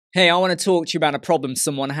Hey, I want to talk to you about a problem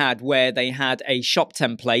someone had where they had a shop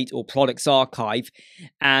template or products archive,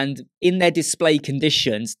 and in their display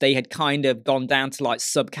conditions, they had kind of gone down to like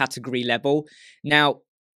subcategory level. Now,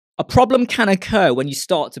 a problem can occur when you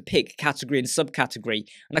start to pick category and subcategory,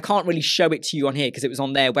 and I can't really show it to you on here because it was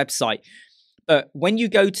on their website. But when you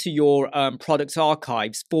go to your product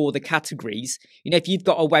archives for the categories, if you've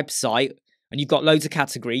got a website and you've got loads of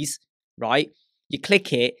categories, right? You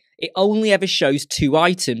click it, it only ever shows 2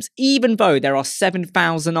 items, even though there are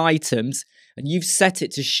 7,000 items and you've set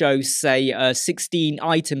it to show, say, 16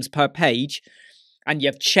 items per page, and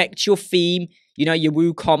you've checked your theme, your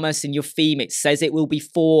WooCommerce in your theme, it says it will be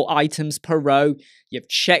 4 items per row. You've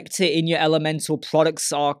checked it in your Elementor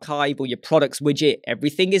products archive or your products widget.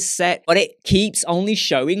 Everything is set, but it keeps only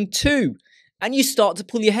showing 2. And you start to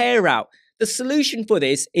pull your hair out. The solution for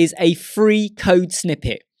this is a free code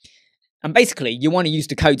snippet. And basically, you want to use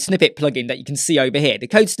the Code Snippet plugin that you can see over here. The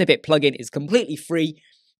Code Snippet plugin is completely free.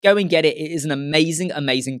 Go and get it. It is an amazing,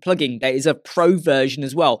 amazing plugin. There is a pro version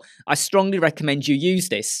as well. I strongly recommend you use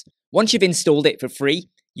this. Once you've installed it for free,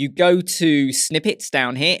 you go to Snippets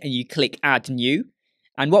down here and you click Add New.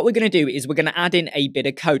 And what we're going to do is we're going to add in a bit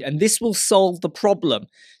of code, and this will solve the problem.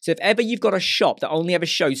 So if ever you've got a shop that only ever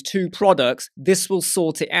shows 2 products, this will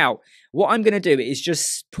sort it out. What I'm going to do is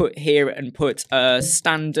just put here and put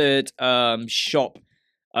standard shop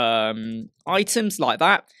items like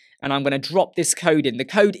that. And I'm going to drop this code in. The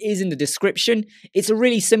code is in the description. It's a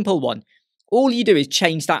really simple one. All you do is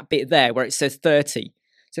change that bit there where it says 30.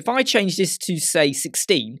 So if I change this to, say,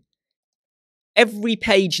 16, every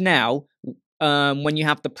page now, when you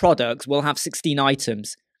have the products, will have 16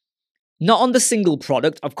 items. Not on the single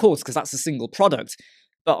product, of course, because that's a single product.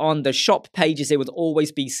 But on the shop pages, it would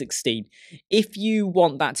always be 16. If you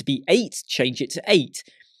want that to be 8, change it to 8.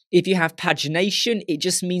 If you have pagination, it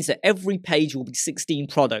just means that every page will be 16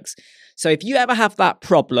 products. So if you ever have that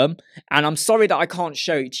problem, and I'm sorry that I can't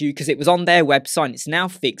show it to you because it was on their website, it's now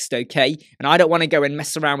fixed, okay? And I don't want to go and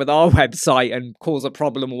mess around with our website and cause a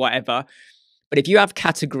problem or whatever. But if you have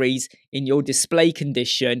categories in your display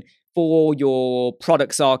condition for your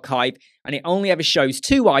products archive, and it only ever shows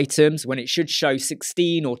 2 items when it should show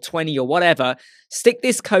 16 or 20 or whatever, stick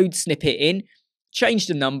this code snippet in, change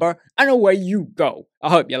the number, and away you go. I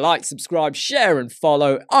hope you like, subscribe, share, and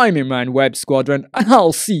follow. I'm Imran Web Squadron, and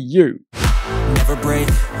I'll see you. Never break,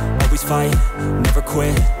 always fight, never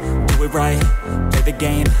quit, do it right, play the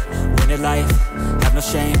game, win it life, have no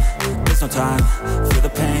shame, there's no time, feel the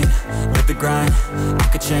pain, live the grind, I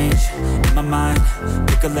could change, in my mind,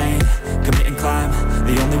 pick a lane, commit and climb,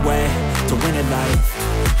 the only way to win it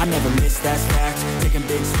life, I never miss that fact, taking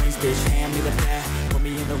big swings, bitch, hand me the bat, put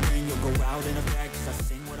me in the ring, you'll go out in a